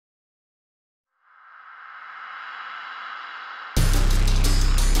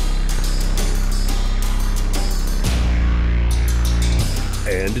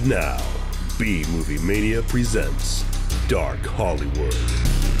And now, B-Movie Mania presents Dark Hollywood.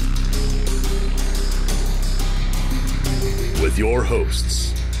 With your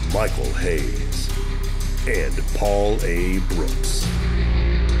hosts, Michael Hayes and Paul A. Brooks.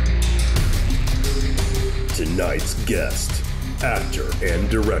 Tonight's guest, actor and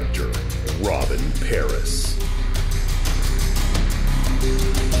director, Robyn Paris.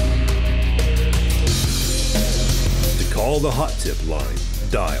 To call the hot tip line,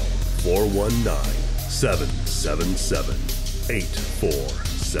 dial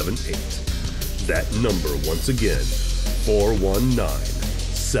 419-777-8478. That number once again,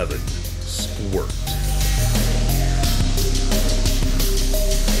 419-7-SQUIRT.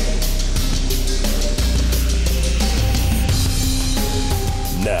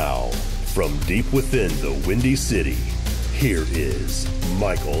 Now, from deep within the Windy City, here is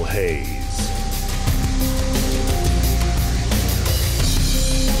Michael Hayes.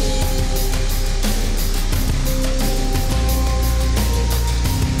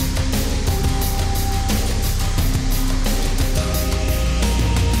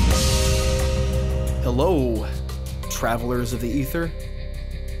 Hello, travelers of the ether.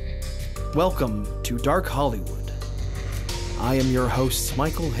 Welcome to Dark Hollywood. I am your host,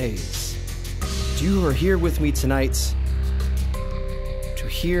 Michael Hayes. You are here with me tonight to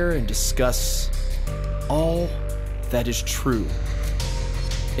hear and discuss all that is true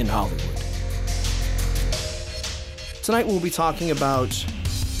in Hollywood. Tonight we'll be talking about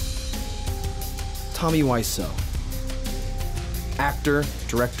Tommy Wiseau, actor,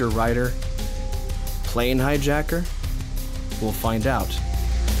 director, writer, plane hijacker. We'll find out.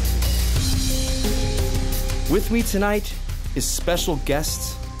 With me tonight is special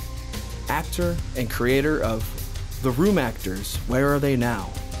guest, actor and creator of The Room Actors, Where Are They Now?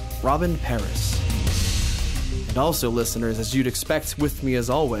 Robyn Paris. And also, listeners, as you'd expect with me as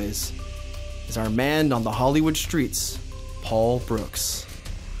always, is our man on the Hollywood streets, Paul Brooks.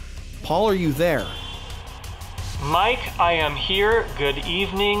 Paul, are you there? Mike, I am here. Good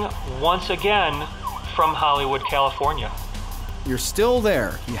evening once again from Hollywood, California. You're still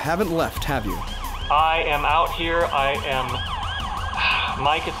there. You haven't left, have you? I am out here.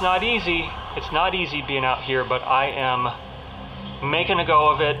 Mike, it's not easy. It's not easy being out here, but I am making a go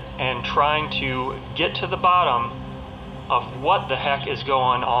of it and trying to get to the bottom of what the heck is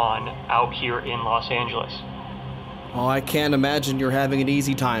going on out here in Los Angeles. Oh, I can't imagine you're having an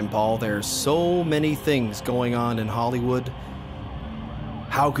easy time, Paul. There's so many things going on in Hollywood.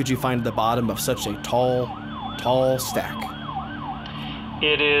 How could you find the bottom of such a tall stack?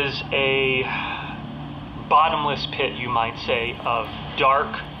 It is a bottomless pit, you might say, of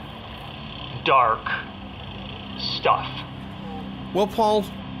dark stuff. Well, Paul,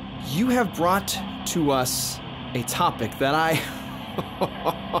 you have brought to us a topic that I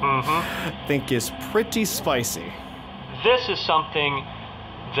think is pretty spicy. This is something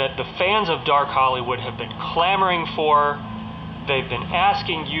that the fans of Dark Hollywood have been clamoring for. They've been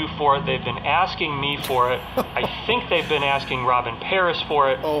asking you for it. They've been asking me for it. I think they've been asking Robyn Paris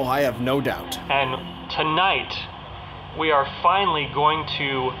for it. Oh, I have no doubt. And tonight, we are finally going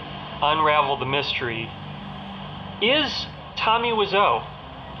to unravel the mystery. Is Tommy Wiseau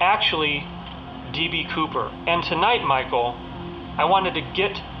actually D.B. Cooper? And tonight, Michael, I wanted to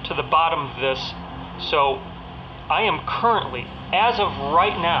get to the bottom of this. So I am currently, as of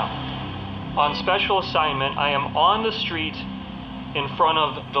right now, on special assignment. I am on the street in front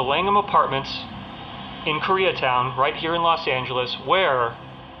of the Langham Apartments in Koreatown, right here in Los Angeles, where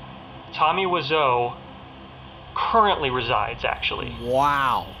Tommy Wiseau currently resides, actually.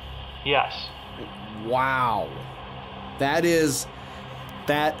 Wow. Yes. Wow. And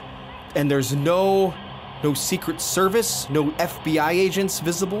there's no Secret Service, no FBI agents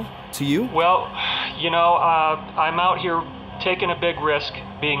visible to you? Well, I'm out here taking a big risk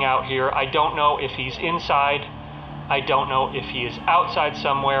being out here. I don't know if he's inside. I don't know if he is outside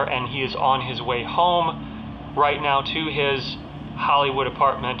somewhere and he is on his way home right now to his Hollywood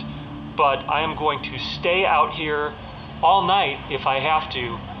apartment. But I am going to stay out here all night if I have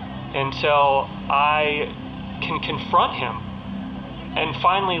to until I can confront him and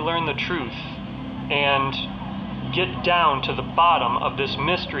finally learn the truth and get down to the bottom of this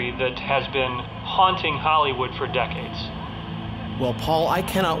mystery that has been haunting Hollywood for decades. Well, Paul, I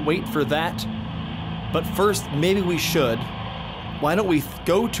cannot wait for that. But first, maybe we should. Why don't we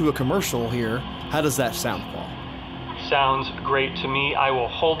go to a commercial here? How does that sound, Paul? Sounds great to me. I will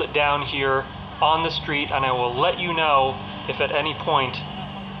hold it down here on the street, and I will let you know if at any point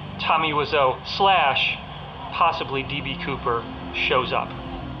Tommy Wiseau / possibly D.B. Cooper shows up.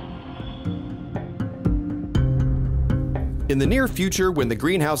 In the near future, when the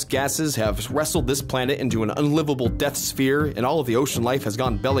greenhouse gases have wrestled this planet into an unlivable death sphere and all of the ocean life has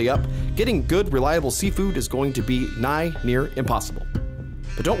gone belly up, getting good, reliable seafood is going to be nigh near impossible.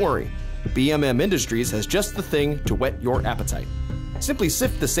 But don't worry, BMM Industries has just the thing to whet your appetite. Simply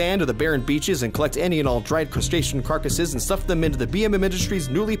sift the sand of the barren beaches and collect any and all dried crustacean carcasses and stuff them into the BMM Industries'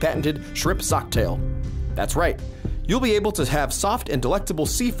 newly patented shrimp socktail. That's right, you'll be able to have soft and delectable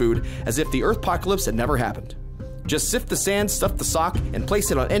seafood as if the Earthpocalypse had never happened. Just sift the sand, stuff the sock, and place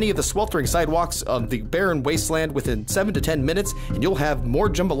it on any of the sweltering sidewalks of the barren wasteland within 7 to 10 minutes, and you'll have more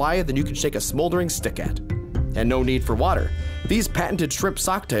jambalaya than you can shake a smoldering stick at. And no need for water. These patented shrimp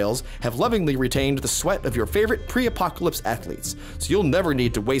socktails have lovingly retained the sweat of your favorite pre-apocalypse athletes, so you'll never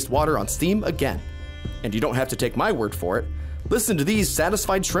need to waste water on steam again. And you don't have to take my word for it. Listen to these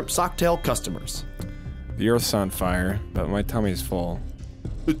satisfied shrimp socktail customers. The earth's on fire, but my tummy's full.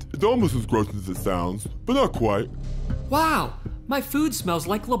 It's almost as gross as it sounds, but not quite. Wow, my food smells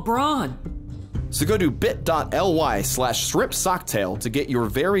like LeBron. So go to bit.ly/shrimp socktail to get your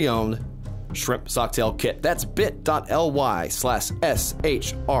very own shrimp socktail kit. That's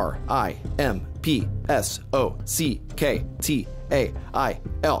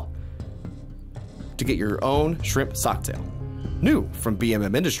bit.ly/shrimpsocktail to get your own shrimp socktail. New from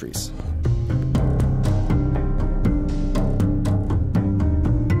BMM Industries.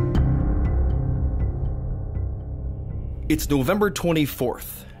 It's November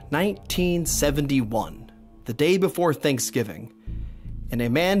 24th, 1971, the day before Thanksgiving, and a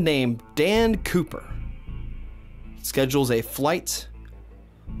man named Dan Cooper schedules a flight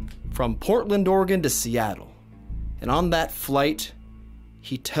from Portland, Oregon to Seattle. And on that flight,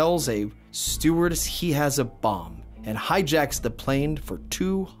 he tells a stewardess he has a bomb and hijacks the plane for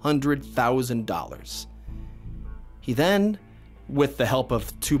 $200,000. He then, with the help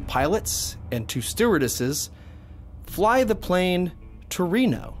of 2 pilots and 2 stewardesses, fly the plane to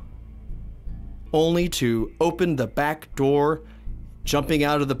Reno, only to open the back door, jumping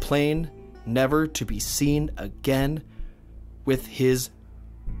out of the plane, never to be seen again with his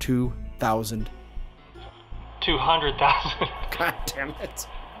 $200,000. God damn it.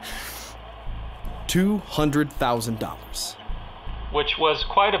 $200,000. Which was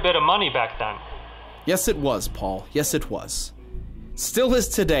quite a bit of money back then. Yes, it was, Paul. Yes, it was. Still is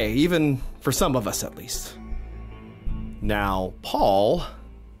today, even for some of us at least. Now, Paul,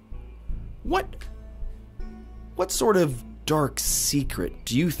 what sort of dark secret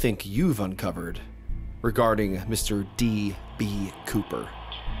do you think you've uncovered regarding Mr. D.B. Cooper?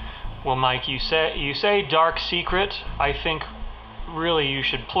 Well, Mike, you say dark secret. I think really you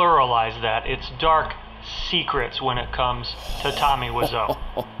should pluralize that. It's dark secrets when it comes to Tommy Wiseau.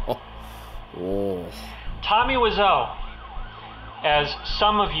 Oh. Tommy Wiseau, as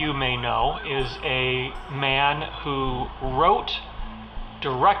some of you may know, is a man who wrote,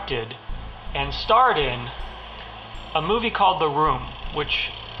 directed, and starred in a movie called The Room,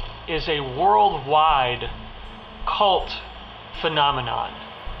 which is a worldwide cult phenomenon.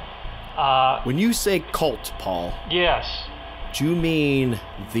 When you say cult, Paul, Yes. do you mean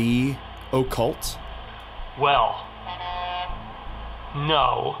the occult? Well,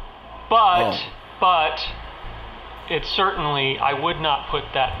 no. But it's certainly, I would not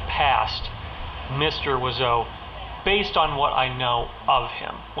put that past Mr. Wiseau based on what I know of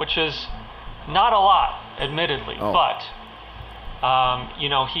him, which is not a lot, admittedly. But,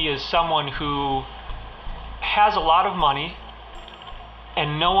 he is someone who has a lot of money,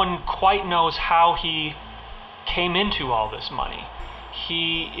 and no one quite knows how he came into all this money.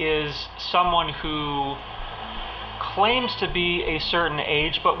 He is someone who claims to be a certain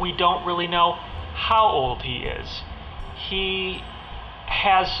age, but we don't really know how old he is. He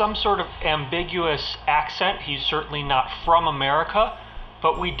has some sort of ambiguous accent. He's certainly not from America,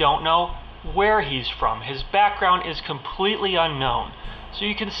 but we don't know where he's from. His background is completely unknown. So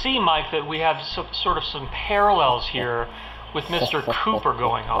you can see, Mike, that we have some parallels here with Mr. Cooper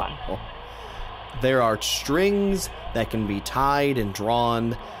going on. There are strings that can be tied and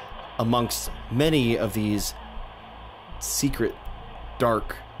drawn amongst many of these secret,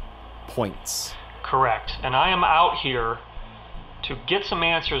 dark points. Correct. And I am out here to get some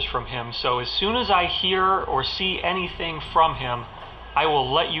answers from him. So as soon as I hear or see anything from him, I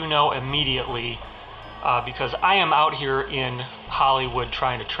will let you know immediately, because I am out here in Hollywood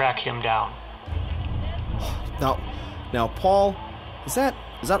trying to track him down. Now, Paul, is that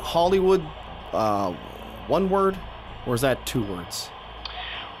Hollywood one word, or is that 2 words?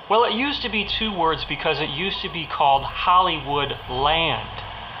 Well, it used to be 2 words because it used to be called Hollywood Land.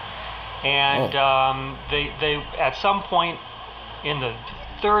 And they at some point in the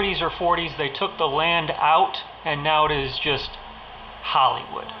 30s or 40s, they took the land out and now it is just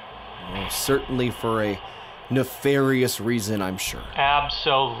Hollywood. Well, certainly for a nefarious reason, I'm sure.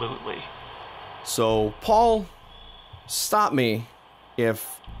 Absolutely. So, Paul, stop me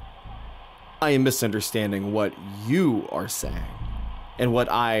if I am misunderstanding what you are saying and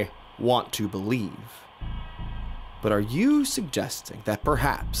what I want to believe. But are you suggesting that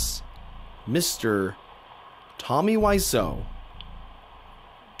perhaps Mr. Tommy Wiseau,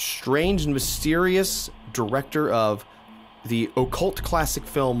 strange and mysterious director of the occult classic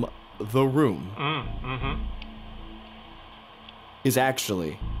film The Room, is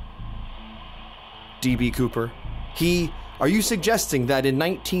actually D.B. Cooper? Are you suggesting that in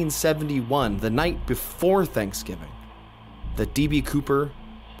 1971, the night before Thanksgiving, that D.B. Cooper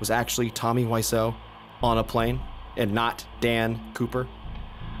was actually Tommy Wiseau on a plane and not Dan Cooper?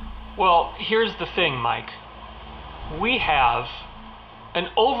 Well, here's the thing, Mike. We have an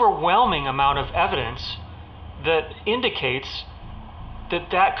overwhelming amount of evidence that indicates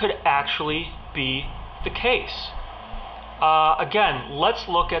that that could actually be the case. Again, let's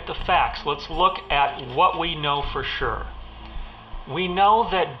look at the facts. Let's look at what we know for sure. We know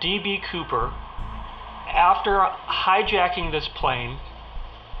that D.B. Cooper, after hijacking this plane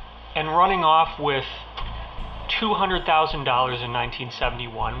and running off with $200,000 in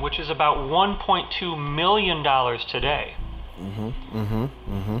 1971, which is about $1.2 million today,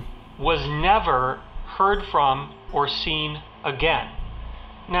 was never heard from or seen again.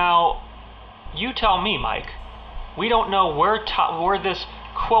 Now, you tell me, Mike, we don't know where this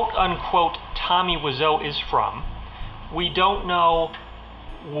quote-unquote Tommy Wiseau is from. We don't know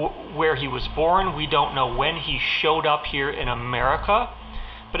where he was born. We don't know when he showed up here in America.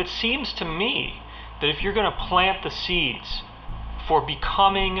 But it seems to me that if you're going to plant the seeds for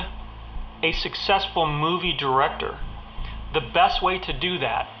becoming a successful movie director, the best way to do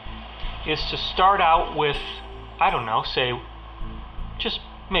that is to start out with, I don't know, say just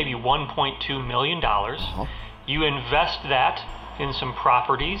maybe $1.2 million. You invest that in some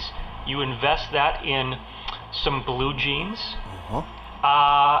properties. You invest that in some blue jeans.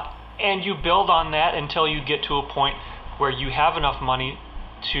 And you build on that until you get to a point where you have enough money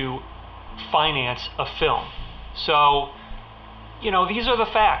to finance a film. So, these are the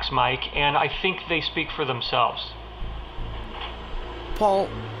facts, Mike, and I think they speak for themselves. Paul,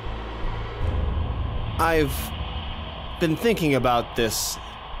 I've been thinking about this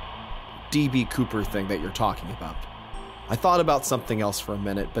D.B. Cooper thing that you're talking about. I thought about something else for a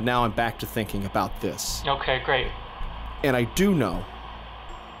minute, but now I'm back to thinking about this. Okay, great. And I do know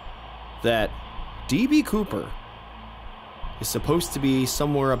that D.B. Cooper is supposed to be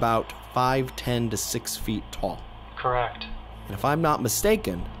somewhere about 5'10" to 6 feet tall. Correct. And if I'm not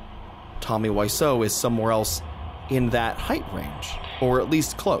mistaken, Tommy Wiseau is somewhere else in that height range, or at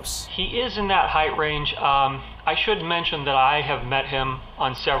least close. He is in that height range. I should mention that I have met him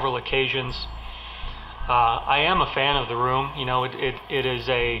on several occasions. I am a fan of The Room. It is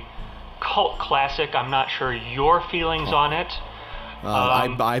a cult classic. I'm not sure your feelings on it.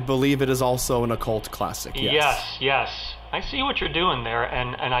 I believe it is also an occult classic, yes. Yes. I see what you're doing there,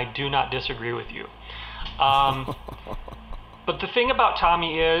 and I do not disagree with you. But the thing about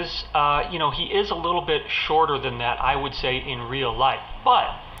Tommy is, he is a little bit shorter than that, I would say, in real life.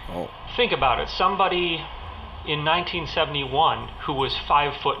 But think about it. Somebody in 1971 who was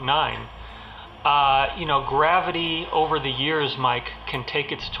 5'9", gravity over the years, Mike, can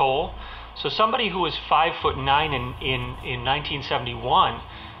take its toll. So somebody who was 5'9" in 1971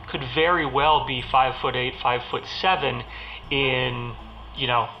 could very well be 5'8", 5'7" in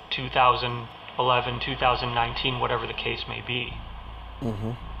 2011, 2019, whatever the case may be.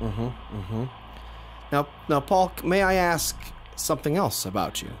 Now, Paul, may I ask something else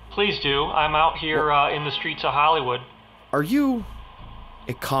about you? Please do. I'm out here in the streets of Hollywood. Are you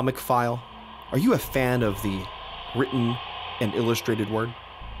a comic file? Are you a fan of the written and illustrated word?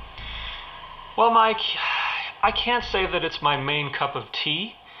 Well, Mike, I can't say that it's my main cup of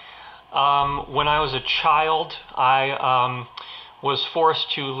tea. When I was a child, I was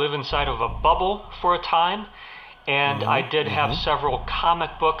forced to live inside of a bubble for a time, and I did have several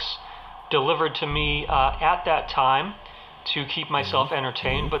comic books delivered to me at that time to keep myself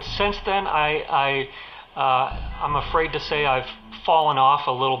entertained. But since then, I'm afraid to say I've fallen off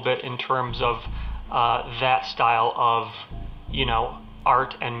a little bit in terms of that style of,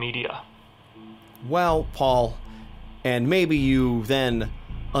 art and media. Well, Paul, and maybe you then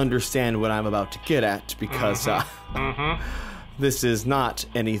understand what I'm about to get at, because this is not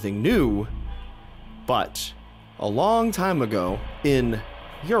anything new, but a long time ago in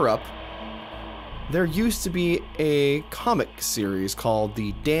Europe, there used to be a comic series called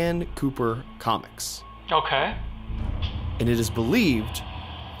the Dan Cooper Comics. Okay. And it is believed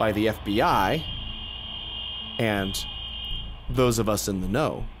by the FBI and those of us in the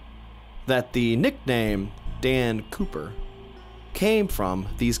know that the nickname Dan Cooper came from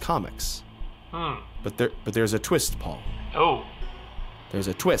these comics. But there's a twist, Paul. Oh. There's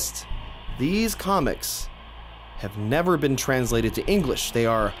a twist. These comics have never been translated to English. They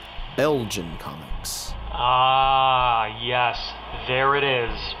are Belgian comics. Ah, yes. There it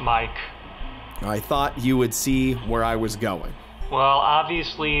is, Mike. I thought you would see where I was going. Well,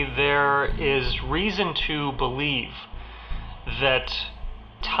 obviously there is reason to believe that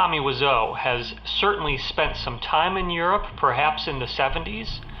Tommy Wiseau has certainly spent some time in Europe, perhaps in the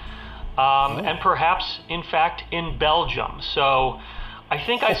 70s, and perhaps, in fact, in Belgium. So I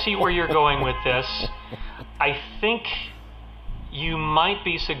think I see where you're going with this. I think you might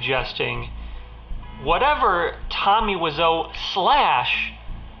be suggesting whatever Tommy Wiseau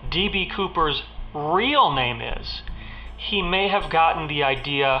 / D.B. Cooper's real name is, he may have gotten the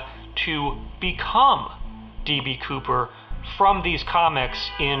idea to become D.B. Cooper from these comics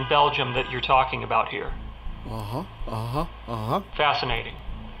in Belgium that you're talking about here. Fascinating.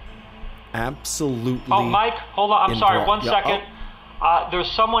 Absolutely. Oh, Mike, hold on. I'm sorry. One Yeah, second.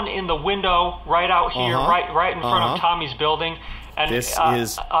 There's someone in the window right out here, right in front of Tommy's building. And this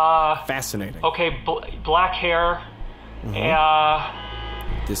is fascinating. Okay, black hair.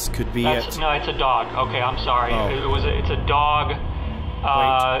 This could be it. No, it's a dog. Okay, I'm sorry. Oh. It's a dog.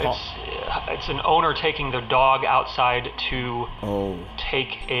 Wait, it's an owner taking their dog outside to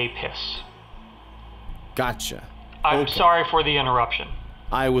take a piss. Gotcha. I'm sorry for the interruption.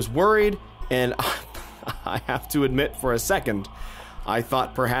 I was worried, and I have to admit for a second, I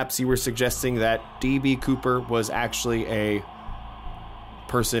thought perhaps you were suggesting that D.B. Cooper was actually a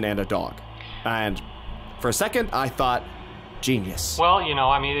person and a dog. And for a second, I thought, genius. Well, you know,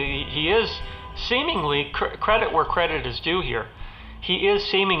 I mean, he is seemingly, credit where credit is due here, he is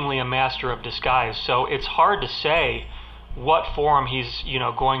seemingly a master of disguise, so it's hard to say what form he's,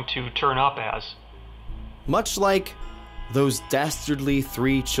 going to turn up as. Much like those dastardly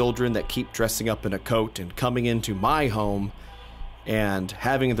 3 children that keep dressing up in a coat and coming into my home and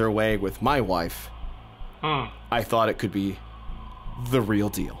having their way with my wife, I thought it could be the real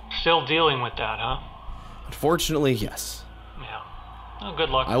deal. Still dealing with that, huh? Unfortunately, yes. Yeah. Oh, good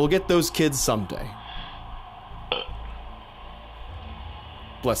luck. I will get those kids someday.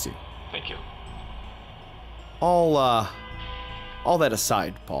 Bless you. Thank you. All that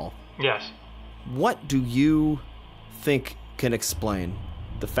aside, Paul. Yes. What do you think can explain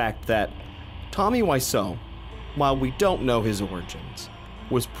the fact that Tommy Wiseau, while we don't know his origins,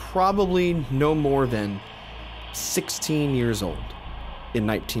 was probably no more than 16 years old in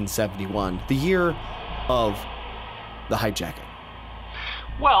 1971, the year of the hijacking?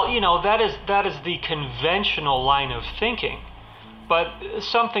 Well, that is the conventional line of thinking, but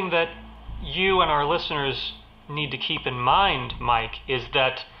something that you and our listeners need to keep in mind, Mike, is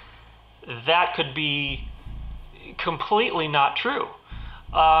that could be completely not true.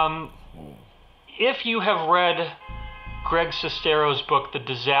 If you have read Greg Sestero's book, The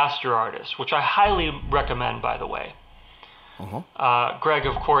Disaster Artist, which I highly recommend, by the way. Greg,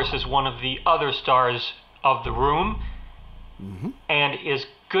 of course, is one of the other stars of The Room, and is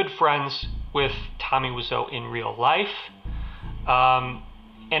good friends with Tommy Wiseau in real life.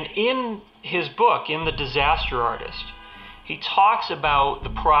 And in his book, in The Disaster Artist, he talks about the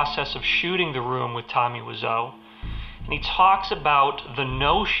process of shooting The Room with Tommy Wiseau, and he talks about the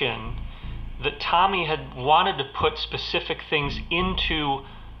notion that Tommy had wanted to put specific things into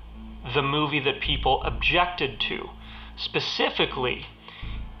the movie that people objected to. Specifically,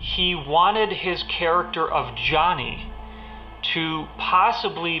 he wanted his character of Johnny to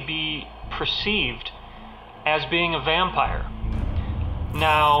possibly be perceived as being a vampire.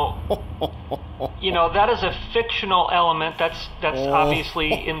 Now, that is a fictional element. That's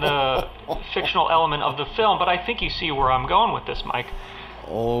obviously in the fictional element of the film, but I think you see where I'm going with this, Mike.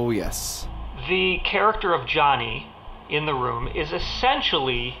 Oh, yes. The character of Johnny in The Room is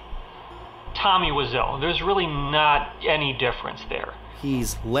essentially Tommy Wiseau. There's really not any difference there.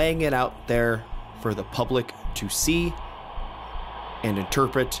 He's laying it out there for the public to see and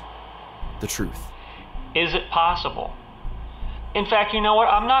interpret the truth. Is it possible? In fact, you know what?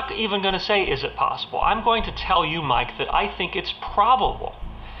 I'm not even going to say, is it possible? I'm going to tell you, Mike, that I think it's probable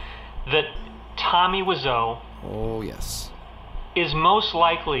that Tommy Wiseau is most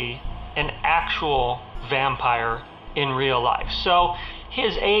likely an actual vampire in real life. So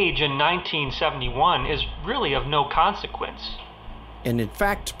his age in 1971 is really of no consequence. And in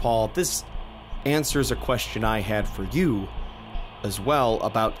fact, Paul, this answers a question I had for you as well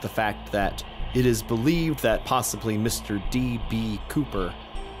about the fact that It is believed that possibly Mr. D.B. Cooper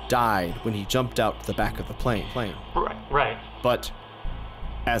died when he jumped out the back of the plane. Right. But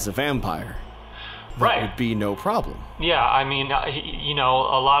as a vampire, that Right. would be no problem. Yeah, I mean, you know,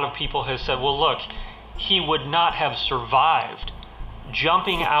 a lot of people have said, well, look, he would not have survived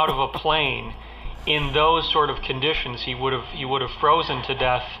jumping out of a plane in those sort of conditions. He would have frozen to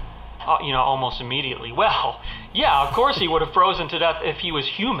death, you know, almost immediately. Well, yeah, of course he would have frozen to death if he was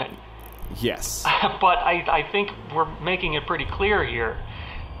human. Yes. But I think we're making it pretty clear here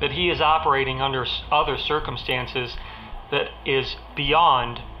that he is operating under other circumstances that is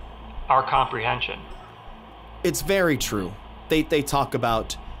beyond our comprehension. It's very true. They talk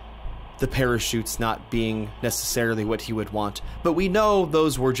about the parachutes not being necessarily what he would want, but we know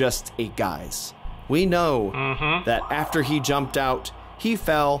those were just a guise. We know that after he jumped out, he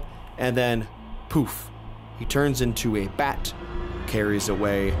fell, and then poof, he turns into a bat, carries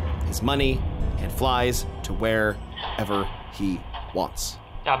away his money, and flies to wherever he wants.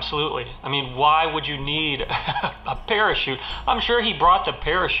 Absolutely. I mean, why would you need a parachute? I'm sure he brought the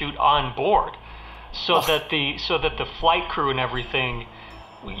parachute on board so that the flight crew and everything,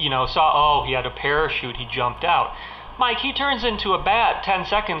 you know, saw, oh, he had a parachute, he jumped out. Mike, he turns into a bat 10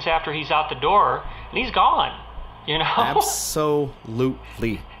 seconds after he's out the door, and he's gone, you know?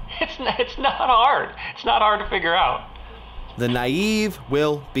 Absolutely. It's not hard. It's not hard to figure out. The naive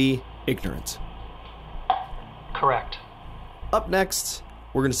will be ignorant. Correct. Up next,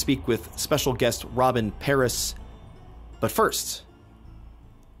 we're going to speak with special guest Robyn Paris. But first,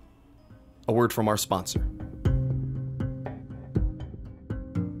 a word from our sponsor.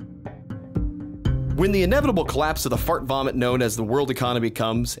 When the inevitable collapse of the fart vomit known as the world economy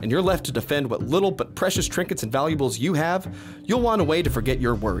comes, and you're left to defend what little but precious trinkets and valuables you have, you'll want a way to forget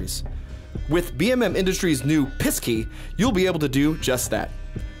your worries. With BMM Industries' new Piss Key, you'll be able to do just that.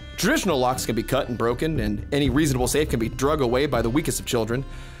 Traditional locks can be cut and broken, and any reasonable safe can be drug away by the weakest of children.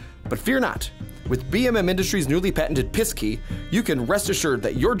 But fear not. With BMM Industries' newly patented Piss Key, you can rest assured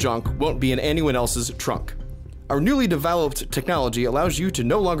that your junk won't be in anyone else's trunk. Our newly developed technology allows you to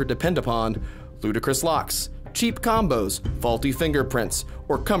no longer depend upon ludicrous locks, cheap combos, faulty fingerprints,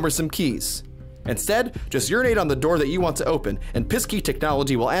 or cumbersome keys. Instead, just urinate on the door that you want to open, and Piss Key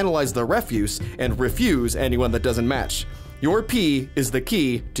technology will analyze the refuse and refuse anyone that doesn't match. Your pee is the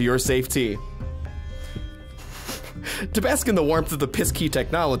key to your safety. To bask in the warmth of the Piss Key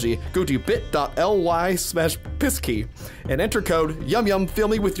technology, go to bit.ly/pisskey and enter code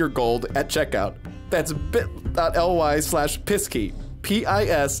YumYumFillMe with your gold at checkout. That's bit.ly/pisskey,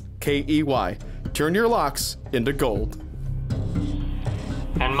 P-I-S-K-E-Y. Turn your locks into gold.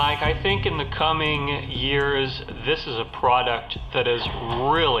 And Mike, I think in the coming years, this is a product that is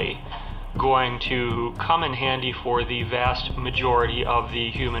really going to come in handy for the vast majority of the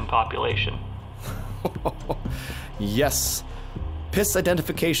human population. Yes, piss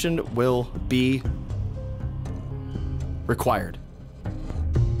identification will be required.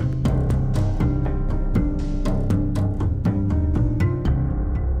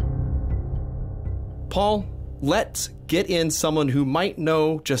 Paul, let's get in someone who might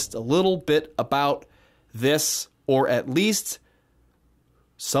know just a little bit about this, or at least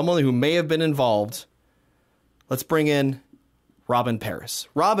someone who may have been involved. Let's bring in Robyn Paris.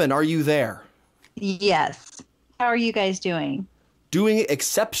 Robyn, are you there? Yes. How are you guys doing? Doing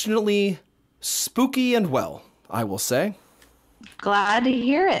exceptionally spooky and well, I will say. Glad to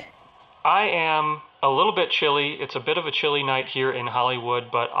hear it. I am a little bit chilly. It's a bit of a chilly night here in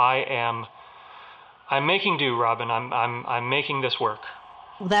Hollywood, but I'm making do, Robyn. I'm making this work.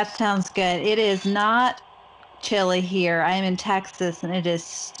 Well, that sounds good. It is not chilly here. I am in Texas, and it is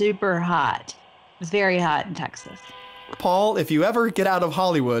super hot. It's very hot in Texas. Paul, if you ever get out of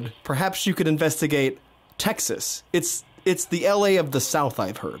Hollywood, perhaps you could investigate Texas. It's the LA of the South,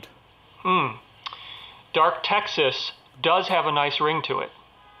 I've heard. Dark Texas does have a nice ring to it.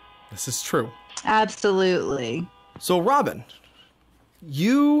 This is true. Absolutely. So, Robyn,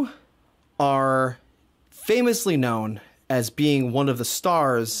 you are famously known as being one of the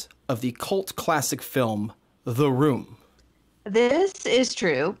stars of the cult classic film The Room. This is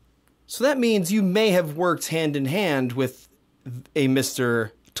true. So that means you may have worked hand in hand with a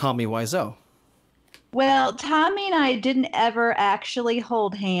Mr. Tommy Wiseau. Well, Tommy and I didn't ever actually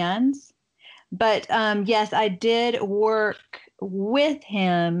hold hands, but yes, I did work with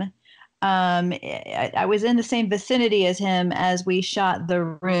him. I was in the same vicinity as him as we shot The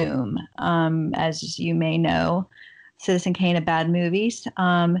Room, as you may know, Citizen Kane of bad movies.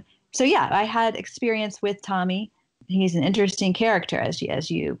 So yeah, I had experience with Tommy. He's an interesting character, as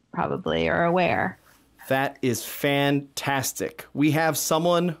you probably are aware. That is fantastic. We have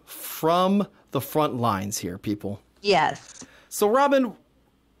someone from the front lines here, people. Yes. So, Robyn,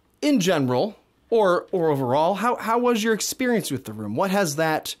 in general, or overall, how was your experience with the room? What has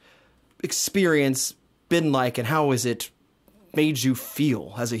that experience been like, and how has it made you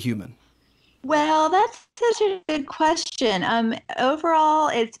feel as a human? Well, that's such a good question. Overall,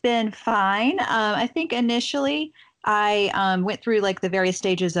 it's been fine. I think initially I went through like the various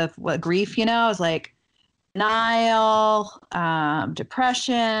stages of grief. I was like denial,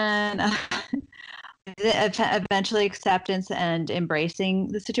 depression, eventually acceptance and embracing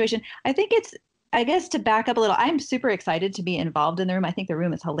the situation. I guess to back up a little, I'm super excited to be involved in the room. I think the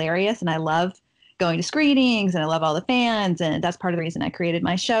room is hilarious, and I love going to screenings, and I love all the fans, and that's part of the reason I created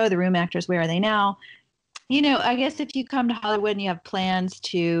my show, The Room Actors, Where Are They Now? I guess if you come to Hollywood and you have plans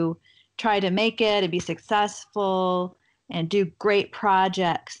to try to make it and be successful and do great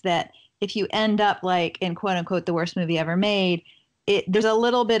projects, that if you end up like in quote unquote the worst movie ever made, there's a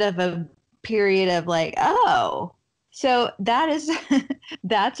little bit of a period of like, oh, so that's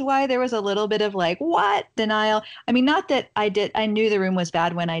why there was a little bit of like, what, denial. I mean, not that I knew the room was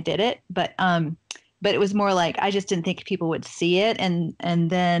bad when I did it, but it was more like I just didn't think people would see it, and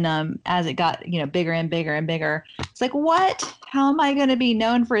then as it got bigger and bigger and bigger, it's like, what? How am I going to be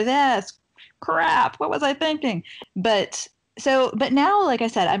known for this? Crap! What was I thinking? But now, like I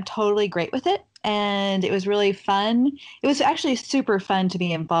said, I'm totally great with it, and it was really fun. It was actually super fun to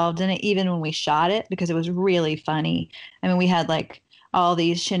be involved in it, even when we shot it, because it was really funny. I mean, we had like all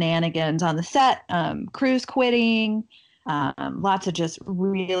these shenanigans on the set, crews quitting, lots of just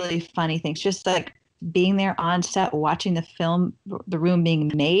really funny things, just like being there on set, watching the room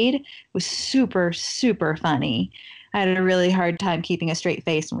being made was super, super funny. I had a really hard time keeping a straight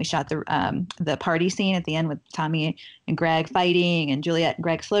face when we shot the party scene at the end with Tommy and Greg fighting and Juliet and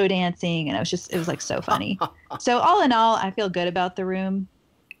Greg slow dancing. And it was like so funny. So all in all, I feel good about the room.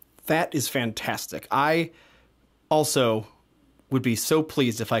 That is fantastic. I also would be so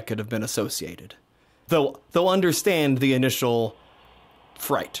pleased if I could have been associated. They'll understand the initial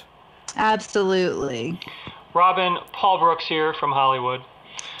fright. Absolutely. Robyn, Paul Brooks here from Hollywood.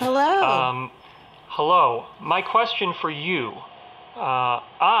 Hello. Hello. My question for you.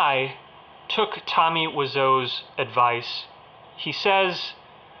 I took Tommy Wiseau's advice. He says,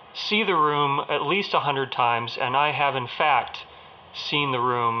 see the room at least 100 times, and I have in fact seen the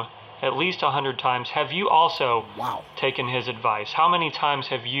room at least 100 times. Have you also taken his advice? How many times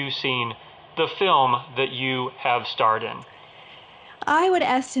have you seen the film that you have starred in? I would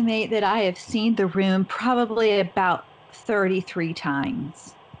estimate that I have seen the room probably about 33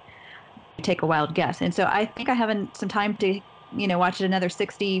 times. Take a wild guess. And so I think I have some time to, watch it another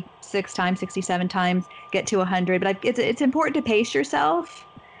 66 times, 67 times, get to 100. But it's important to pace yourself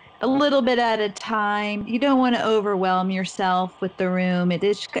a little bit at a time. You don't want to overwhelm yourself with the room.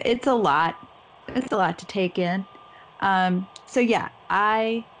 It's a lot. It's a lot to take in. So yeah,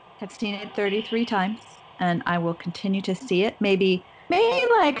 I have seen it 33 times, and I will continue to see it. Maybe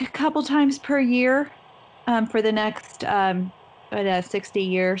like a couple times per year for the next 60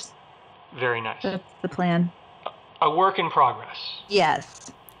 years. Very nice. That's the plan. A work in progress.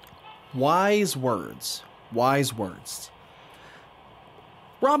 Yes. Wise words. Wise words.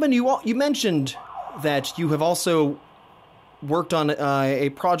 Robyn, you mentioned that you have also worked on a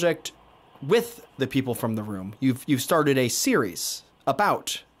project with the people from the room. You've started a series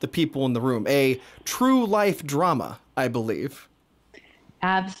about the people in the room, a true life drama, I believe.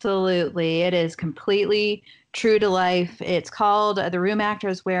 Absolutely. It is completely true to life. It's called The Room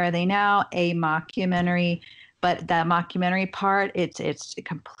Actors, Where Are They Now? A mockumentary. But that mockumentary part, it's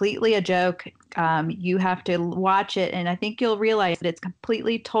completely a joke. You have to watch it, and I think you'll realize that it's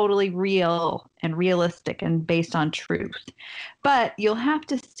completely, totally real and realistic and based on truth. But you'll have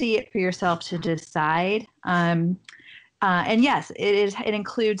to see it for yourself to decide. And yes, it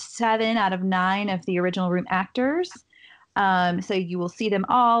includes 7 out of 9 of the original room actors. So you will see them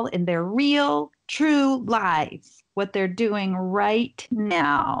all in their real, true lives, what they're doing right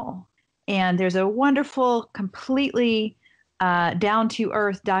now. And there's a wonderful, completely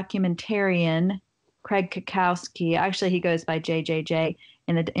down-to-earth documentarian, Craig Kukowski. Actually, he goes by JJJ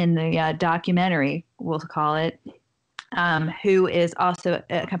in the documentary, we'll call it, who is also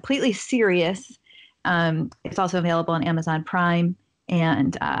completely serious. It's also available on Amazon Prime.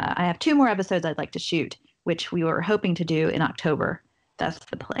 And I have 2 more episodes I'd like to shoot, which we were hoping to do in October. That's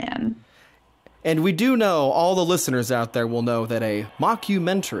the plan. And we do know, all the listeners out there will know that a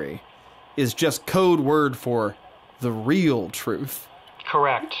mockumentary is just code word for the real truth.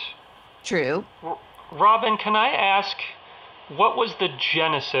 Correct. True. Robyn, can I ask, what was the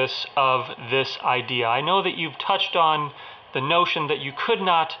genesis of this idea? I know that you've touched on the notion that you could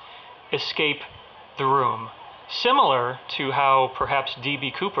not escape the room, similar to how perhaps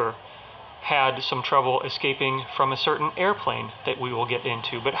D.B. Cooper had some trouble escaping from a certain airplane that we will get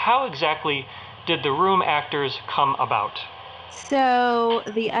into. But how exactly did the room actors come about? So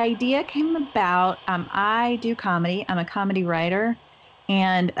the idea came about. I do comedy. I'm a comedy writer.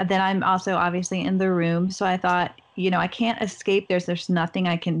 And then I'm also obviously in the room. So I thought, I can't escape. There's nothing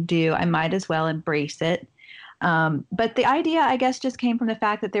I can do. I might as well embrace it. But the idea, I guess, just came from the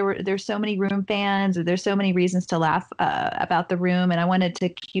fact that there's so many room fans, or there's so many reasons to laugh about the room, and I wanted to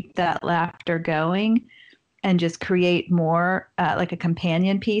keep that laughter going and just create more like a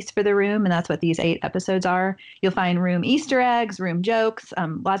companion piece for the room, and that's what these 8 episodes are. You'll find room Easter eggs, room jokes,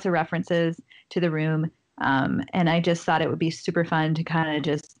 lots of references to the room, and I just thought it would be super fun to kind of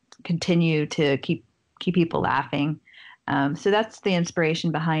just continue to keep people laughing. So that's the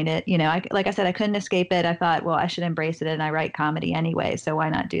inspiration behind it. Like I said, I couldn't escape it. I thought, well, I should embrace it, and I write comedy anyway, so why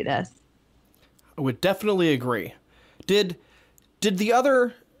not do this? I would definitely agree. Did the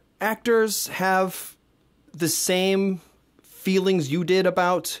other actors have the same feelings you did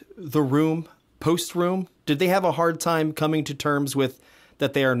about the room, post-room? Did they have a hard time coming to terms with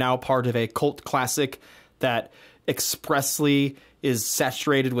that they are now part of a cult classic that expressly is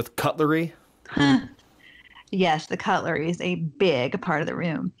saturated with cutlery? Yes, the cutlery is a big part of the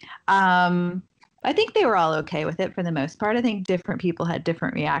room. I think they were all okay with it for the most part. I think different people had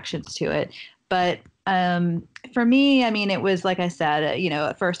different reactions to it. But for me, it was like I said,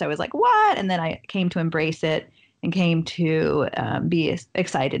 at first I was like, what? And then I came to embrace it and came to be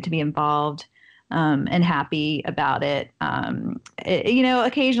excited to be involved and happy about it.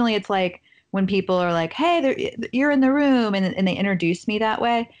 Occasionally it's like when people are like, hey, you're in the room, and they introduce me that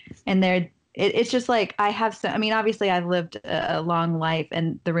way. And it's just like I have obviously I've lived a long life,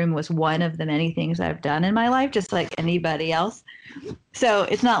 and the room was one of the many things I've done in my life, just like anybody else. So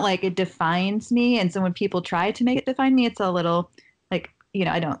it's not like it defines me. And so when people try to make it define me, it's a little like,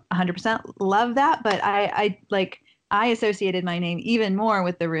 I don't 100% love that, but I associated my name even more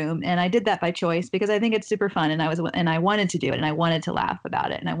with the room, and I did that by choice because I think it's super fun, and I wanted to do it, and I wanted to laugh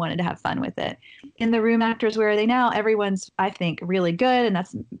about it, and I wanted to have fun with it. In the room actors, where are they now? Everyone's, I think, really good, and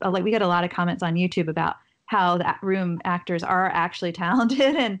that's like we get a lot of comments on YouTube about how the room actors are actually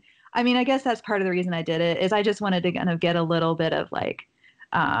talented, and I guess that's part of the reason I did it is I just wanted to kind of get a little bit of like,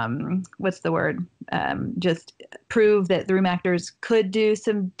 what's the word? Just prove that the room actors could do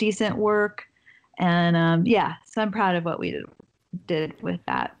some decent work. And so I'm proud of what we did with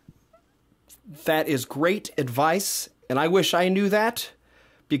that. That is great advice, and I wish I knew that,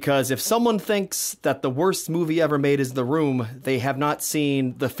 because if someone thinks that the worst movie ever made is The Room, they have not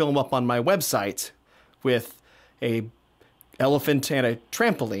seen the film up on my website with a elephant and a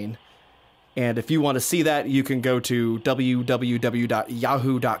trampoline. And if you want to see that, you can go to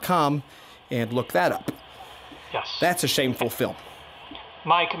www.yahoo.com and look that up. Yes. That's a shameful film.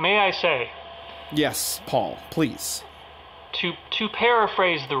 Mike, may I say... Yes, Paul, please. To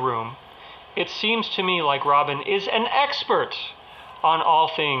paraphrase The Room, it seems to me like Robyn is an expert on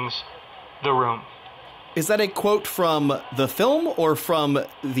all things The Room. Is that a quote from the film or from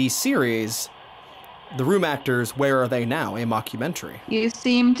the series, The Room Actors, Where Are They Now, a mockumentary? You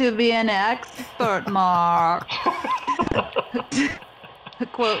seem to be an expert, Mark. A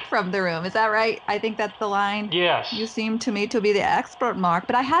quote from The Room. Is that right? I think that's the line. Yes. You seem to me to be the expert, Mark.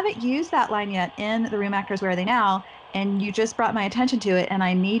 But I haven't used that line yet in The Room Actors, Where Are They Now? And you just brought my attention to it, and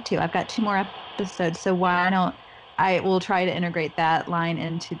I need to. I've got 2 more episodes, so why don't I will try to integrate that line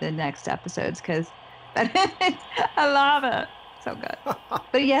into the next episodes, because I love it. So good.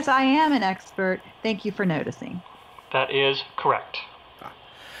 But yes, I am an expert. Thank you for noticing. That is correct.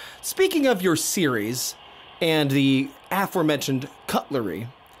 Speaking of your series and the aforementioned cutlery,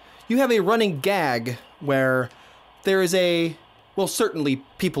 you have a running gag where there is certainly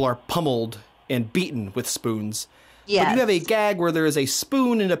people are pummeled and beaten with spoons. Yes. But you have a gag where there is a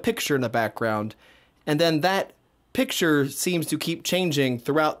spoon and a picture in the background, and then that picture seems to keep changing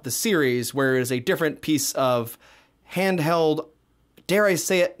throughout the series, where it is a different piece of handheld, dare I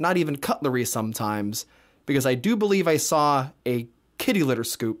say it, not even cutlery sometimes, because I do believe I saw a kitty litter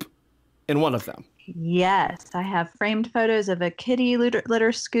scoop in one of them. Yes, I have framed photos of a kitty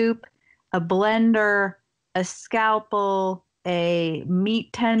litter scoop, a blender, a scalpel, a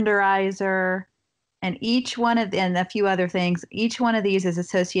meat tenderizer, and and a few other things. Each one of these is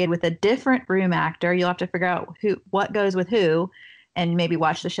associated with a different room actor. You'll have to figure out what goes with who, and maybe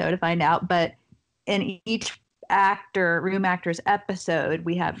watch the show to find out. But in each room actor's episode,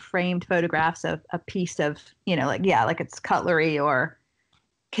 we have framed photographs of a piece of, like it's cutlery or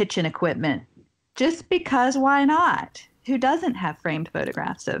kitchen equipment. Just because, why not? Who doesn't have framed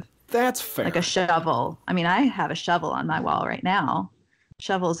photographs of That's fair. Like a shovel. I mean, I have a shovel on my wall right now.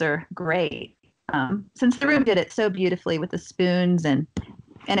 Shovels are great. Since the room did it so beautifully with the spoons and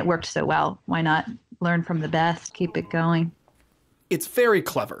it worked so well, why not learn from the best, keep it going? It's very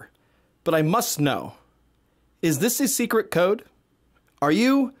clever, but I must know, is this a secret code? Are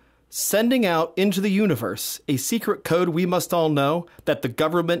you sending out into the universe a secret code we must all know that the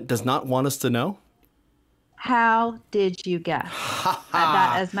government does not want us to know? How did you guess?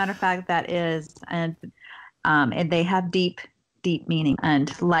 That, as a matter of fact, that is, and they have deep meaning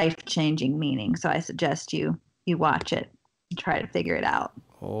and life-changing meaning. So I suggest you watch it and try to figure it out.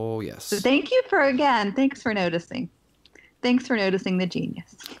 Oh, yes. So thanks for noticing. Thanks for noticing the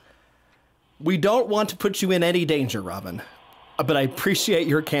genius. We don't want to put you in any danger, Robyn, but I appreciate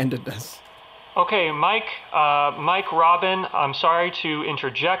your candidness. Okay, Mike, Robyn, I'm sorry to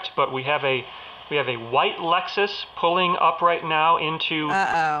interject, but we have a white Lexus pulling up right now into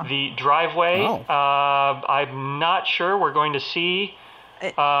the driveway. Oh. I'm not sure. We're going to see.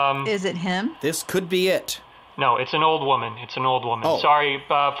 Is it him? This could be it. No, it's an old woman. Oh. Sorry,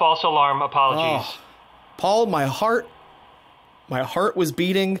 false alarm. Apologies. Oh. Paul, my heart was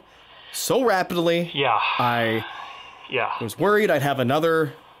beating so rapidly. Yeah. I was worried I'd have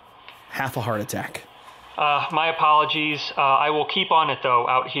another half a heart attack. My apologies. I will keep on it, though,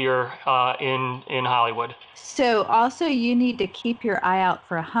 out here in Hollywood. So also you need to keep your eye out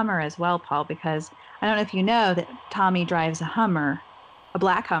for a Hummer as well, Paul, because I don't know if you know that Tommy drives a Hummer, a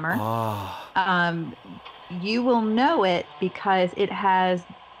black Hummer. Oh. You will know it because it has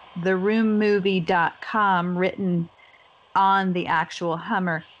theroommovie.com written on the actual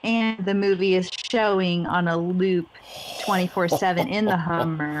Hummer, and the movie is showing on a loop 24/7 in the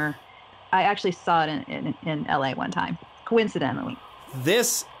Hummer. I actually saw it in LA one time, coincidentally.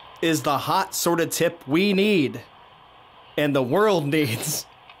 This is the hot sort of tip we need, and the world needs.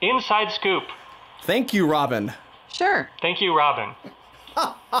 Inside scoop. Thank you, Robyn. Sure. Thank you, Robyn.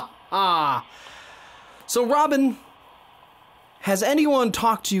 So, Robyn, has anyone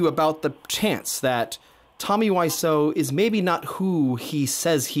talked to you about the chance that Tommy Wiseau is maybe not who he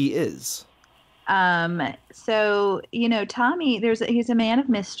says he is? So, Tommy, he's a man of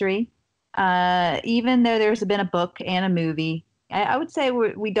mystery. Even though there's been a book and a movie, I would say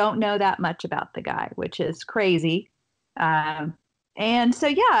we don't know that much about the guy, which is crazy. And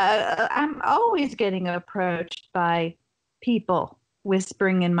so, I'm always getting approached by people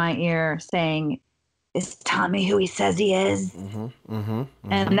whispering in my ear saying, is Tommy who he says he is?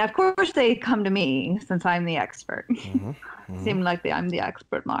 And of course they come to me since I'm the expert. Seem like I'm the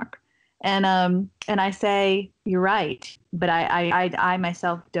expert, Mark. And I say, you're right, but I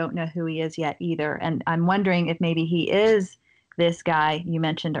myself don't know who he is yet either. And I'm wondering if maybe he is this guy you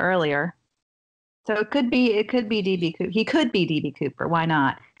mentioned earlier. So it could be DB Cooper. He could be DB Cooper. Why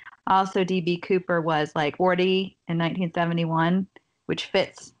not? Also, DB Cooper was like 40 in 1971, which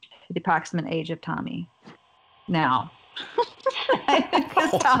fits the approximate age of Tommy now.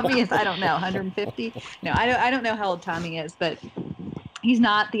 Because Tommy is, I don't know, 150? No, I don't know how old Tommy is, but he's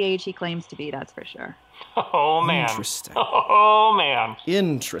not the age he claims to be, that's for sure. Oh, man. Interesting. Oh, man.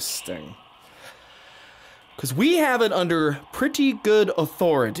 Interesting. Because we have it under pretty good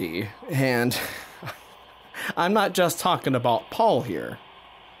authority, and I'm not just talking about Paul here.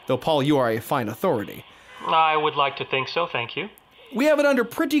 Though, Paul, you are a fine authority. I would like to think so, thank you. We have it under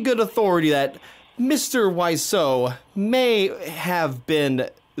pretty good authority that Mr. Wiseau may have been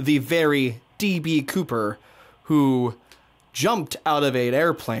the very DB Cooper who jumped out of an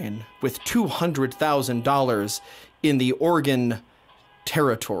airplane with $200,000 in the Oregon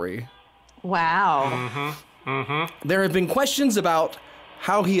territory. Wow. There have been questions about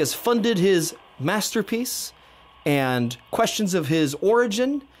how he has funded his masterpiece and questions of his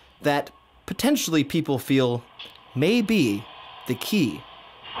origin that potentially people feel may be the key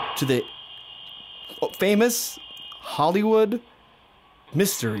to the famous Hollywood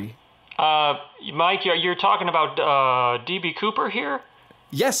mystery. Mike, you're talking about DB Cooper here?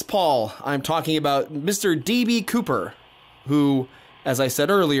 Yes, Paul. I'm talking about Mr. DB Cooper, who, as I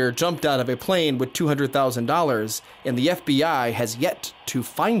said earlier, jumped out of a plane with $200,000, and the FBI has yet to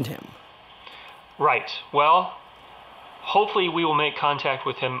find him. Right. Well, hopefully we will make contact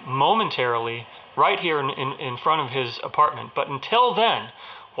with him momentarily, right here in front of his apartment. But until then,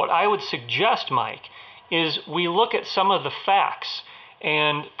 what I would suggest, Mike, is we look at some of the facts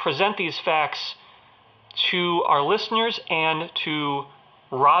and present these facts to our listeners and to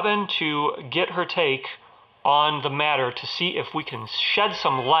Robyn to get her take on the matter to see if we can shed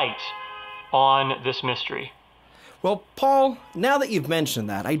some light on this mystery. Well, Paul, now that you've mentioned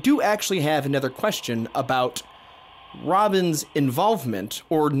that, I do actually have another question about Robyn's involvement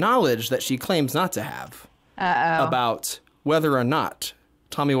or knowledge that she claims not to have about whether or not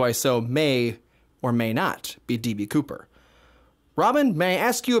Tommy Wiseau may or may not be D.B. Cooper. Robyn, may I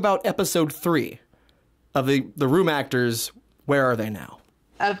ask you about episode 3 of the Room Actors, Where Are They Now?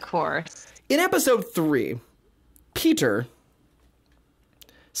 Of course. In episode 3, Peter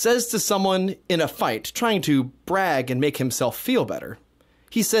says to someone in a fight, trying to brag and make himself feel better,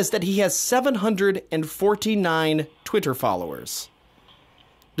 he says that he has 749 Twitter followers.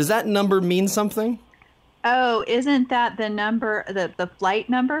 Does that number mean something? Oh, isn't that the number, the flight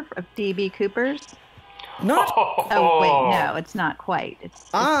number of D.B. Cooper's? Not. Oh, wait, no, it's not quite. It's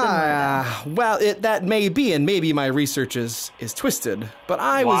Well, that may be, and maybe my research is twisted. But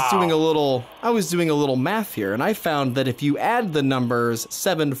I was doing a little math here, and I found that if you add the numbers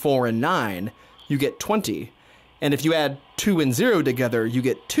 7, 4, and 9, you get 20. And if you add 2 and 0 together, you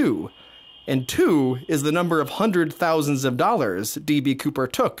get 2. And 2 is the number of hundred thousands of dollars D.B. Cooper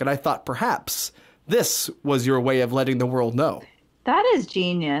took, and I thought perhaps this was your way of letting the world know. That is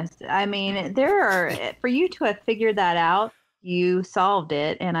genius. I mean, for you to have figured that out, you solved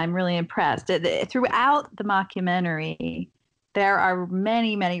it, and I'm really impressed. Throughout the mockumentary, there are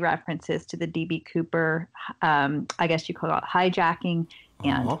many, many references to the D.B. Cooper, I guess you call it hijacking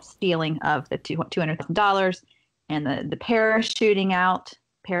and stealing of the $200,000 and the parachuting out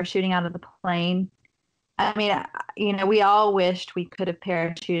of the plane. I mean, we all wished we could have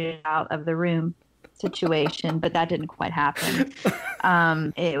parachuted out of the room situation, but that didn't quite happen.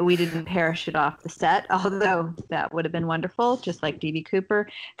 We didn't parachute off the set, although that would have been wonderful, just like D.B. Cooper.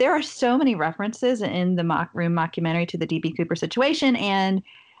 There are so many references in the room mockumentary to the D.B. Cooper situation, and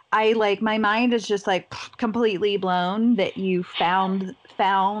my mind is just like completely blown that you found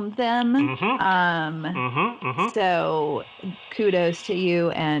them. So kudos to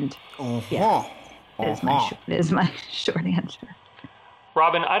you, and is my short answer.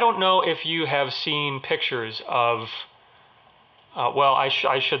 Robyn, I don't know if you have seen pictures of,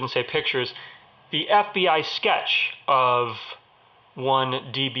 I shouldn't say pictures, the FBI sketch of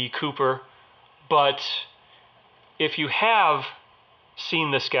one D.B. Cooper, but if you have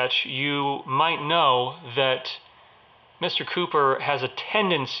seen the sketch, you might know that Mr. Cooper has a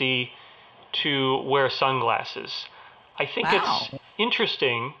tendency to wear sunglasses. I think it's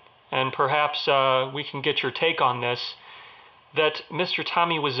interesting, and perhaps we can get your take on this, that Mr.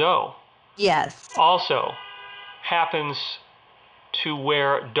 Tommy Wiseau also happens to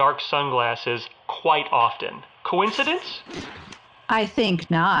wear dark sunglasses quite often. Coincidence? I think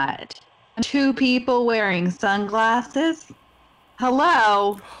not. 2 people wearing sunglasses?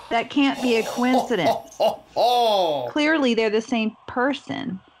 Hello? That can't be a coincidence. Clearly, they're the same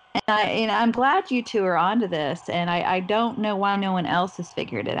person. And I'm glad you two are onto this, and I don't know why no one else has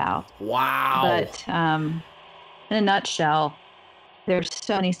figured it out. Wow. But in a nutshell, there's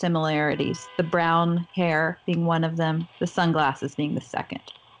so many similarities. The brown hair being one of them, the sunglasses being the second.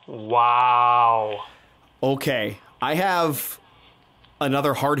 Wow. Okay, I have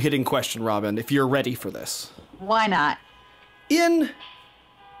another hard-hitting question, Robyn, if you're ready for this. Why not? In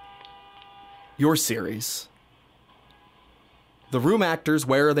your series, The Room Actors,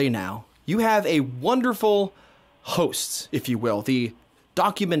 Where Are They Now? You have a wonderful host, if you will, the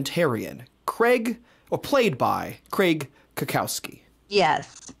documentarian, played by Craig Kakowski.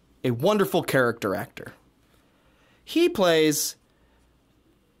 Yes. A wonderful character actor. He plays,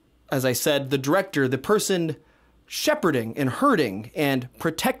 as I said, the director, the person shepherding and herding and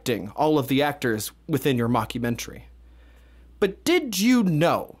protecting all of the actors within your mockumentary. But did you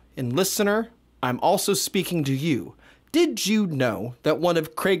know, and listener, I'm also speaking to you, did you know that one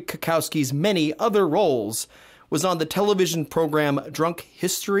of Craig Kakowski's many other roles was on the television program Drunk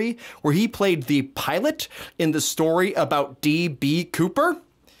History, where he played the pilot in the story about D.B. Cooper?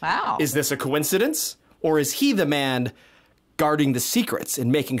 Wow. Is this a coincidence? Or is he the man guarding the secrets and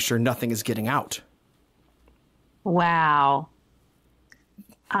making sure nothing is getting out? Wow.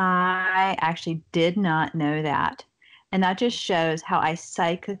 I actually did not know that. And that just shows how I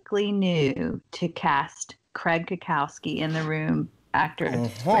psychically knew to cast Craig Kakowski in The Room Actors.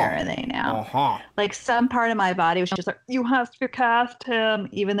 Where Are They Now? Like, some part of my body was just like, you have to cast him,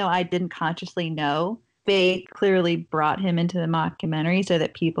 even though I didn't consciously know. They clearly brought him into the mockumentary so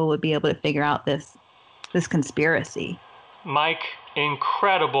that people would be able to figure out this conspiracy. Mike,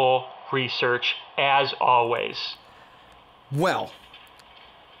 incredible research, as always. Well,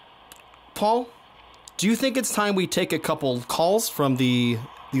 Paul, do you think it's time we take a couple calls from the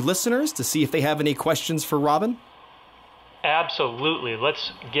listeners to see if they have any questions for Robyn? Absolutely.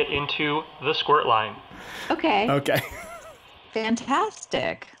 Let's get into the squirt line. Okay. Okay.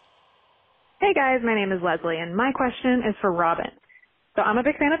 Fantastic. Hey guys, my name is Leslie, and my question is for Robyn. So I'm a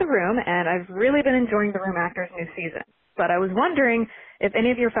big fan of The Room, and I've really been enjoying The Room Actors' new season. But I was wondering if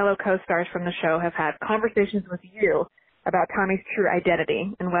any of your fellow co-stars from the show have had conversations with you about Tommy's true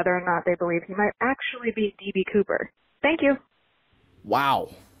identity and whether or not they believe he might actually be D.B. Cooper. Thank you.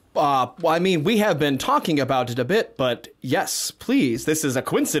 Wow. Well, I mean, we have been talking about it a bit, but yes, please, this is a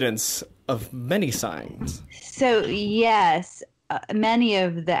coincidence of many signs. So, yes, many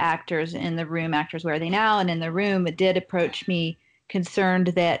of the actors in The Room, Actors Where Are They Now, and in The Room did approach me concerned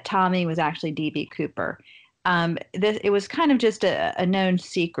that Tommy was actually D.B. Cooper. It was kind of just a known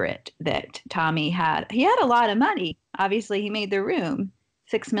secret that Tommy had. He had a lot of money. Obviously, he made The Room,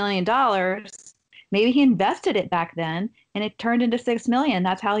 $6 million. Maybe he invested it back then, and it turned into $6 million.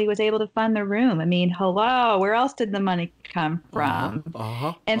 That's how he was able to fund The Room. I mean, hello, where else did the money come from?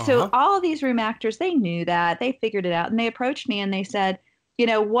 So all of these Room actors, they knew that. They figured it out, and they approached me, and they said, you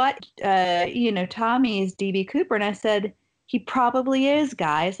know what, Tommy is D.B. Cooper. And I said, he probably is,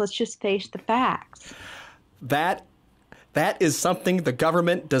 guys. Let's just face the facts. That is something the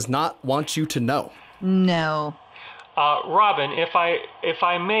government does not want you to know. No. Robyn, if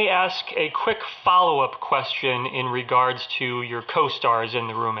I may ask a quick follow-up question in regards to your co-stars in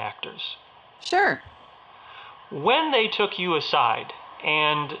The Room Actors. Sure. When they took you aside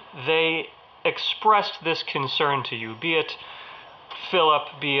and they expressed this concern to you, be it Philip,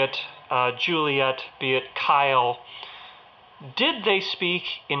 be it Juliet, be it Kyle, did they speak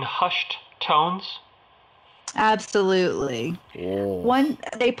in hushed tones? Absolutely.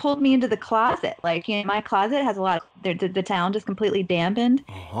 They pulled me into the closet. Like, my closet has a lot. The sound is completely dampened,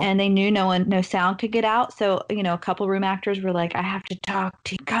 and they knew no sound could get out. So, a couple Room actors were like, "I have to talk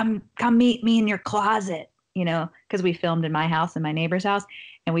to you. Come meet me in your closet." Because we filmed in my house and my neighbor's house,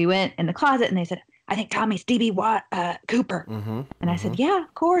 and we went in the closet, and they said, "I think Tommy's D.B. Cooper." And I said, "Yeah,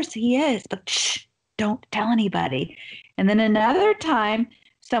 of course he is, but shh, don't tell anybody." And then another time,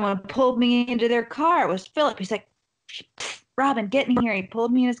 someone pulled me into their car. It was Philip. He's like, "Robyn, get in here." He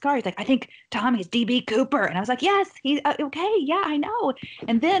pulled me in his car. He's like, "I think Tommy's D.B. Cooper." And I was like, "Yes, he's okay. Yeah, I know."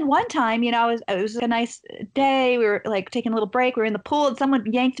 And then one time, it was a nice day. We were like taking a little break. We were in the pool, and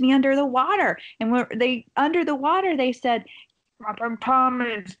someone yanked me under the water. And under the water, they said, "I'm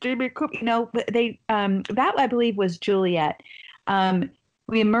Tommy's D.B. Cooper." But that I believe was Juliet.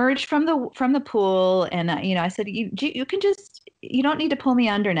 We emerged from the pool, and I said, "You can just. You don't need to pull me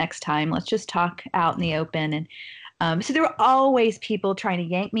under next time. Let's just talk out in the open." And so there were always people trying to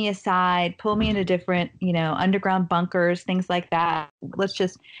yank me aside, pull me into different, underground bunkers, things like that.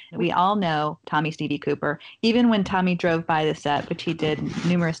 We all know Tommy's D.B. Cooper. Even when Tommy drove by the set, which he did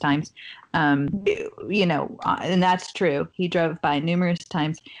numerous times, and that's true. He drove by numerous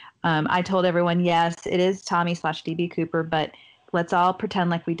times. I told everyone, yes, it is Tommy/D.B. Cooper, but let's all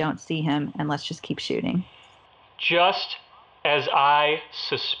pretend like we don't see him, and let's just keep shooting. Just as I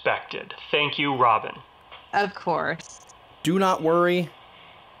suspected. Thank you, Robyn. Of course. Do not worry.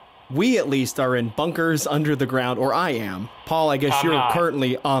 We at least are in bunkers under the ground, or I am. Paul, I guess you're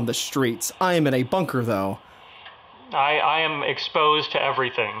currently on the streets. I am in a bunker, though. I am exposed to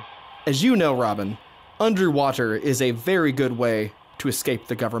everything. As you know, Robyn, underwater is a very good way to escape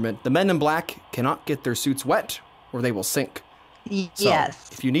the government. The men in black cannot get their suits wet, or they will sink. Yes.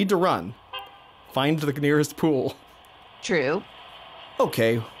 So, if you need to run, find the nearest pool. True.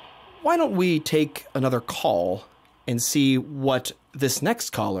 Okay, why don't we take another call and see what this next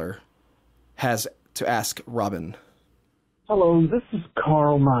caller has to ask Robyn. Hello, this is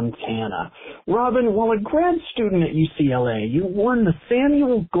Carl, Montana. Robyn, while a grad student at UCLA, you won the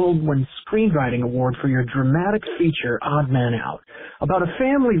Samuel Goldwyn Screenwriting Award for your dramatic feature, Odd Man Out, about a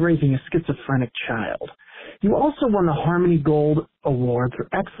family raising a schizophrenic child. You also won the Harmony Gold Award for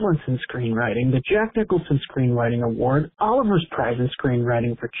Excellence in Screenwriting, the Jack Nicholson Screenwriting Award, Oliver's Prize in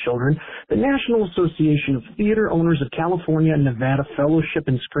Screenwriting for Children, the National Association of Theater Owners of California and Nevada Fellowship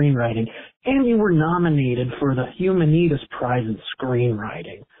in Screenwriting, and you were nominated for the Humanitas Prize in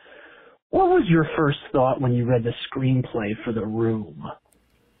Screenwriting. What was your first thought when you read the screenplay for The Room?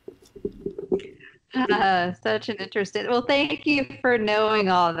 Such an interesting. Well, thank you for knowing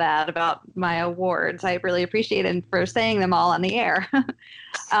all that about my awards. I really appreciate it, and for saying them all on the air.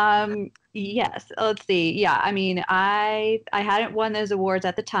 Yes, let's see. Yeah, I mean, I hadn't won those awards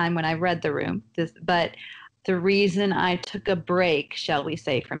at the time when I read The Room, but the reason I took a break, shall we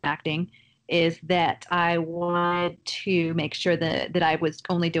say, from acting is that I wanted to make sure that I was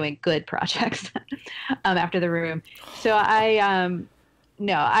only doing good projects after The Room. So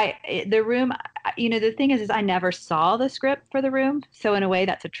The Room, the thing is I never saw the script for The Room. So in a way,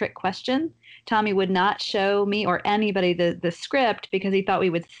 that's a trick question. Tommy would not show me or anybody the script because he thought we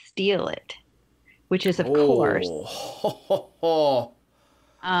would steal it. which is, of course. So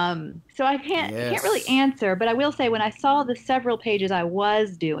I can't really answer, but I will say when I saw the several pages I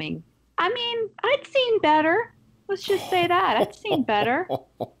was doing, I mean, I'd seen better. Let's just say that. I'd seen better.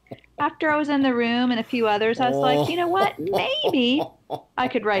 After I was in the room and a few others, I was like, you know what? Maybe I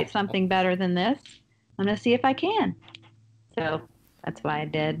could write something better than this. I'm going to see if I can. So that's why I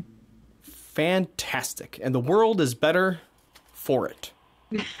did. Fantastic. And the world is better for it.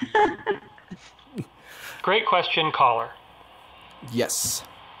 Great question, caller. Yes.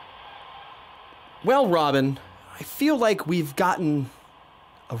 Well, Robyn, I feel like we've gotten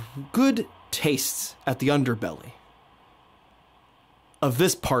a good taste at the underbelly of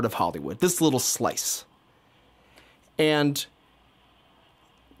this part of Hollywood, this little slice. And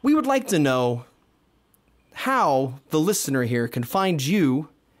we would like to know how the listener here can find you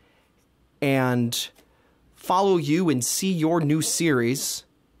and follow you and see your new series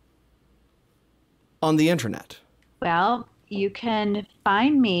on the internet. Well, you can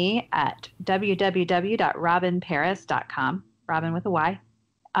find me at www.robynparis.com, Robyn with a Y.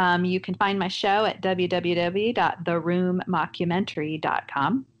 You can find my show at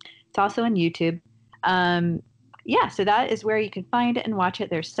www.theroommockumentary.com. It's also on YouTube. So that is where you can find it and watch it.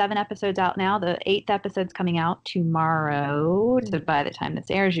 There's 7 episodes out now. The 8th episode's coming out tomorrow. So by the time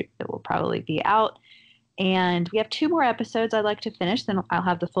this airs, it will probably be out. And we have 2 more episodes I'd like to finish. Then I'll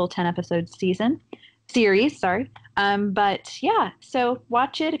have the full 10-episode series. But yeah, so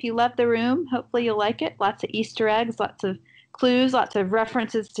watch it. If you love The Room, hopefully you'll like it. Lots of Easter eggs, lots of clues, lots of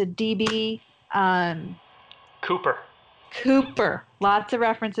references to DB Cooper. Lots of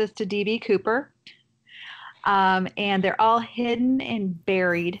references to DB Cooper. And they're all hidden and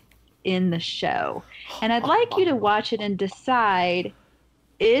buried in the show. And I'd like you to watch it and decide,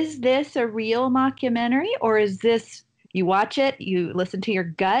 is this a real mockumentary, or is this, you watch it, you listen to your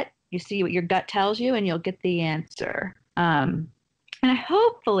gut, you see what your gut tells you, and you'll get the answer. And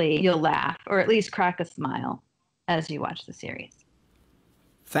hopefully you'll laugh, or at least crack a smile as you watch the series.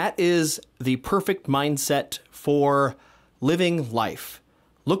 That is the perfect mindset for living life.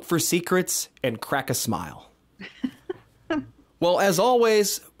 Look for secrets and crack a smile. Well, as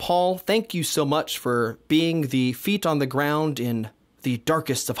always, Paul, thank you so much for being the feet on the ground in the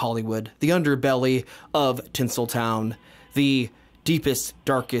darkest of Hollywood, the underbelly of Tinseltown, the deepest,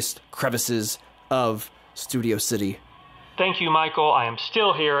 darkest crevices of Studio City. Thank you, Michael. I am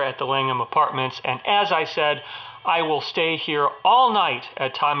still here at the Langham Apartments, and as I said, I will stay here all night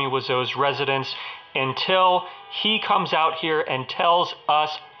at Tommy Wiseau's residence until he comes out here and tells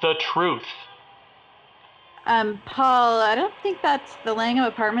us the truth. Paul, I don't think that's the Langham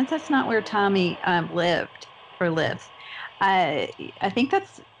Apartments. That's not where Tommy lived or lives. I think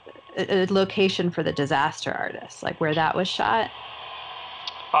that's a location for the Disaster Artist, like where that was shot.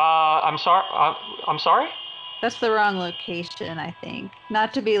 I'm sorry? That's the wrong location, I think.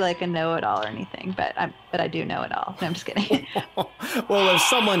 Not to be like a know-it-all or anything, but I do know it all. No, I'm just kidding. Well, if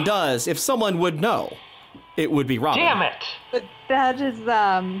someone would know, it would be Robyn. Damn it! But that is,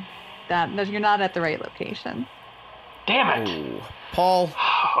 you're not at the right location. Damn it! Ooh. Paul.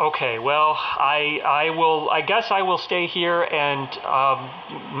 Okay, well, I guess I will stay here, and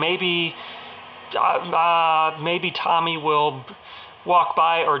maybe Tommy will walk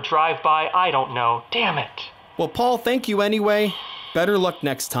by or drive by. I don't know. Damn it. Well, Paul, thank you anyway. Better luck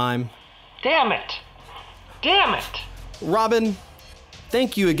next time. Damn it. Damn it. Robyn,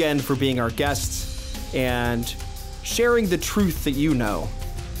 thank you again for being our guest and sharing the truth that you know,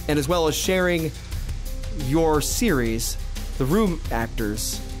 and as well as sharing your series, The Room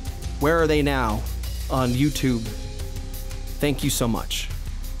Actors. Where are they now? On YouTube. Thank you so much.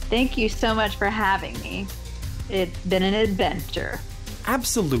 Thank you so much for having me. It's been an adventure.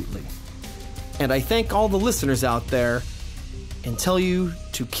 Absolutely. And I thank all the listeners out there and tell you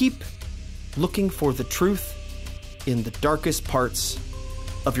to keep looking for the truth in the darkest parts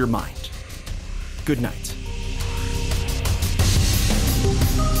of your mind. Good night.